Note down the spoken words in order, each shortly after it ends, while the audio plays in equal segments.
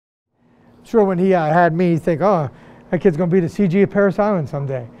sure when he had me, he'd think, oh, that kid's going to be the CG of Parris Island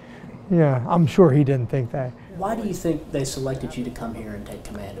someday. Yeah, I'm sure he didn't think that. Why do you think they selected you to come here and take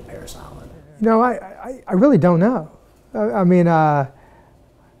command of Parris Island? You know, I really don't know. I mean, I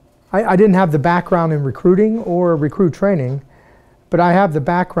didn't have the background in recruiting or recruit training, but I have the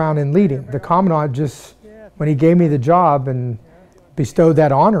background in leading. The Commandant just, when he gave me the job and bestowed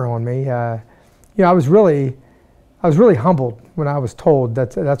that honor on me, you know, I was really humbled when I was told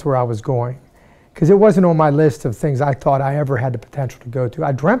that's where I was going. Because it wasn't on my list of things I thought I ever had the potential to go to.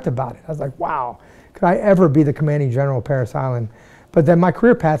 I dreamt about it. I was like, wow, could I ever be the commanding general of Parris Island? But then my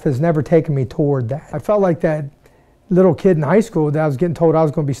career path has never taken me toward that. I felt like that little kid in high school that I was getting told I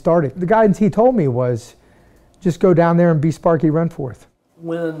was going to be starting. The guidance he told me was, just go down there and be Sparky Renforth.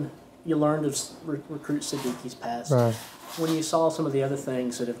 When you learned of Recruit Siddiqui's past, right. When you saw some of the other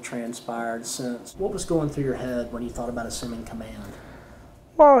things that have transpired since, what was going through your head when you thought about assuming command?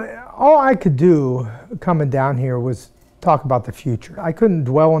 Well, all I could do coming down here was talk about the future. I couldn't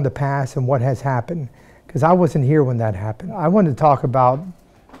dwell on the past and what has happened, because I wasn't here when that happened. I wanted to talk about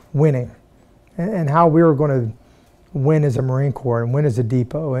winning and how we were going to win as a Marine Corps and win as a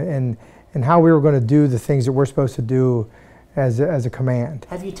depot, and how we were going to do the things that we're supposed to do as a command.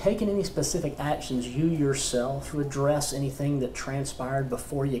 Have you taken any specific actions, you yourself, to address anything that transpired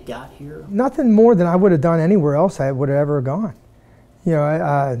before you got here? Nothing more than I would have done anywhere else I would have ever gone. You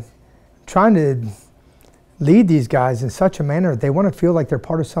know, trying to lead these guys in such a manner that they want to feel like they're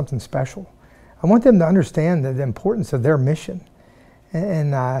part of something special. I want them to understand the importance of their mission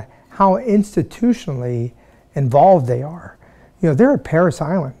and how institutionally involved they are. You know, they're at Parris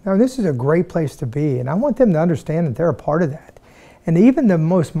Island. Now, this is a great place to be, and I want them to understand that they're a part of that. And even the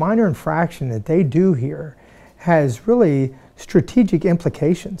most minor infraction that they do here has really strategic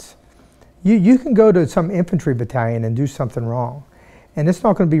implications. You can go to some infantry battalion and do something wrong, and it's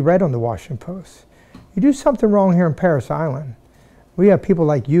not going to be read on the Washington Post. You do something wrong here in Parris Island, we have people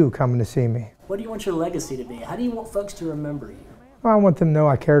like you coming to see me. What do you want your legacy to be? How do you want folks to remember you? Well, I want them to know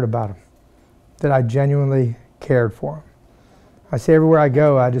I cared about them, that I genuinely cared for them. I say everywhere I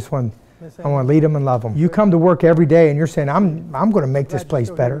go, I want to lead them and love them. You come to work every day and you're saying, I'm going to make this place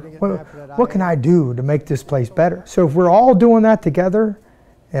better. What can I do to make this place better? So if we're all doing that together,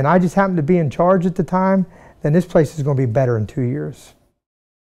 and I just happen to be in charge at the time, then this place is going to be better in 2 years.